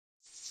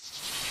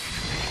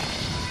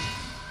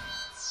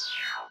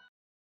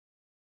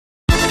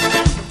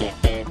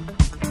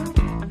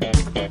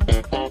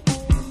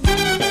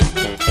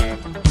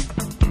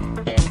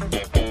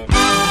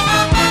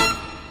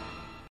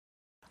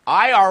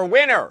our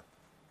winner.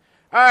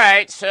 All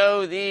right,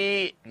 so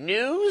the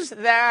news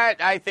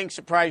that I think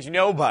surprised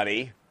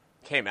nobody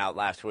came out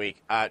last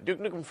week. Duke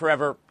Nukem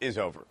Forever is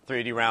over.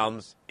 3D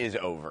Realms is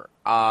over.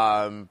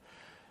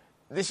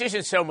 This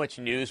isn't so much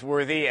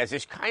newsworthy as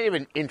it's kind of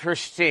an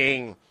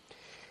interesting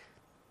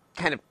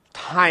kind of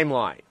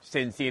timeline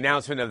since the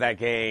announcement of that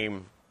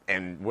game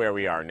and where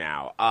we are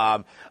now.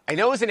 I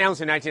know it was announced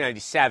in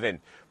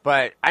 1997,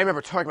 but I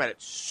remember talking about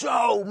it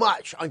so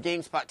much on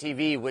GameSpot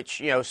TV,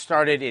 which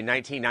started in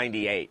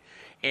 1998.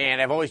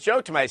 And I've always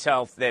joked to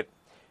myself that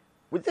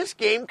would this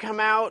game come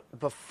out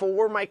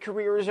before my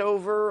career is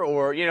over?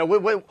 Or,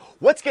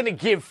 what's going to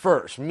give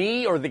first,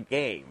 me or the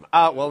game?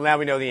 Well, now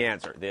we know the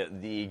answer.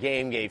 The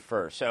game gave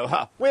first.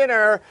 So,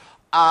 winner.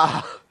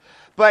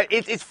 But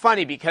it's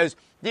funny because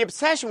the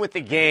obsession with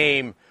the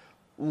game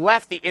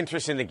left the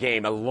interest in the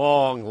game a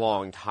long,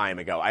 long time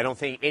ago. I don't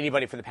think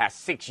anybody for the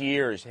past 6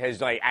 years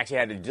has actually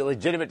had a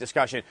legitimate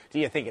discussion, do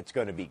you think it's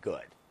going to be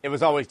good? It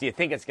was always, do you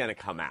think it's going to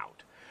come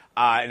out?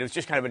 And it was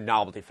just kind of a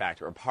novelty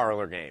factor, a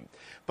parlor game.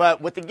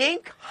 But what the game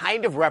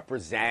kind of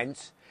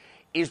represents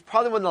is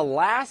probably one of the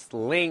last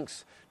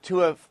links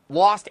to a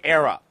lost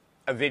era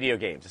of video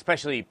games,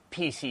 especially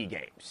PC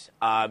games,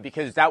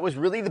 because that was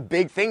really the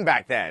big thing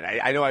back then.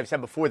 I know I've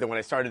said before that when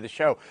I started the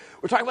show,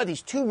 we're talking about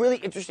these two really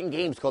interesting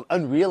games called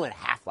Unreal and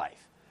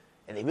Half-Life,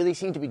 and they really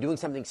seem to be doing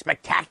something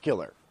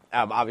spectacular.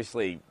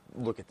 Obviously,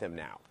 look at them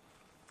now.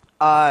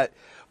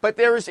 But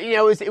there was,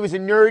 it was a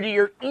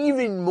nerdier,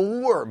 even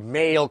more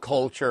male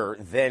culture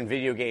than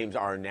video games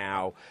are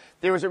now.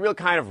 There was a real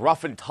kind of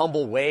rough and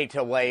tumble way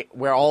to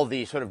where all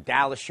the sort of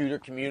Dallas shooter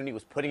community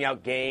was putting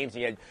out games.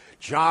 You had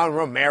John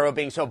Romero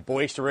being so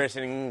boisterous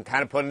and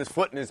kind of putting his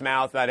foot in his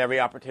mouth about every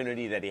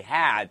opportunity that he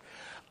had.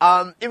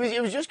 It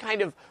was just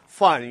kind of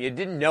fun. You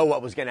didn't know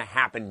what was going to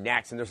happen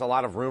next, and there's a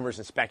lot of rumors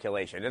and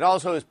speculation. It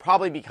also is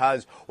probably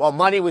because while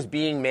money was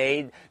being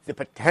made, the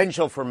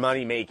potential for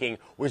money making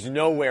was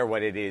nowhere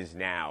what it is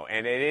now,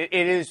 and it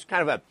is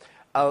kind of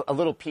a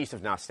little piece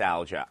of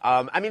nostalgia.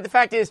 The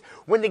fact is,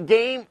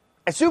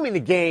 assuming the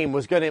game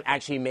was going to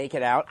actually make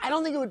it out, I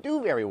don't think it would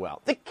do very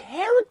well. The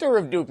character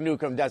of Duke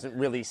Nukem doesn't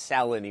really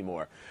sell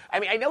anymore.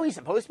 I know he's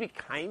supposed to be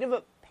kind of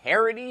a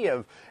parody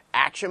of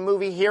action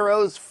movie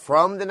heroes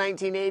from the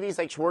 1980s,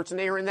 like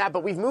Schwarzenegger and that,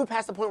 but we've moved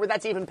past the point where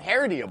that's even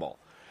parodyable.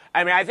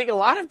 I think a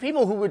lot of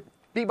people who would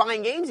be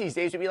buying games these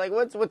days would be like,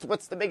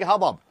 what's the big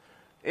hubbub?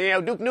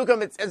 Duke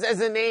Nukem, it's as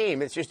a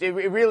name, it's just, it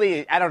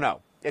really, I don't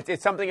know.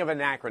 It's something of an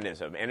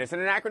anachronism, and it's an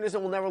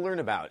anachronism we'll never learn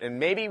about, and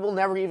maybe we'll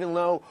never even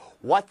know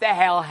what the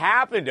hell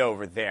happened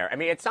over there.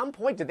 At some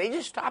point, did they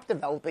just stop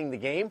developing the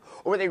game,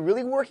 or were they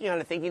really working on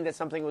it thinking that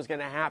something was going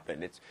to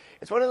happen?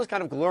 It's one of those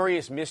kind of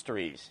glorious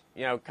mysteries,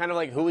 kind of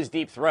like who is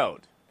Deep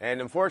Throat?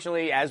 And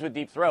unfortunately, as with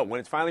Deep Throat, when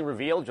it's finally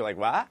revealed, you're like,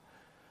 what?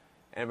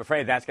 And I'm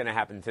afraid that's going to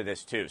happen to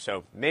this too.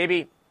 So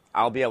maybe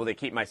I'll be able to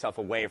keep myself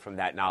away from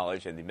that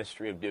knowledge, and the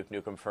mystery of Duke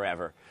Nukem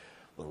Forever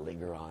will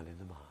linger on in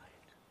the mind.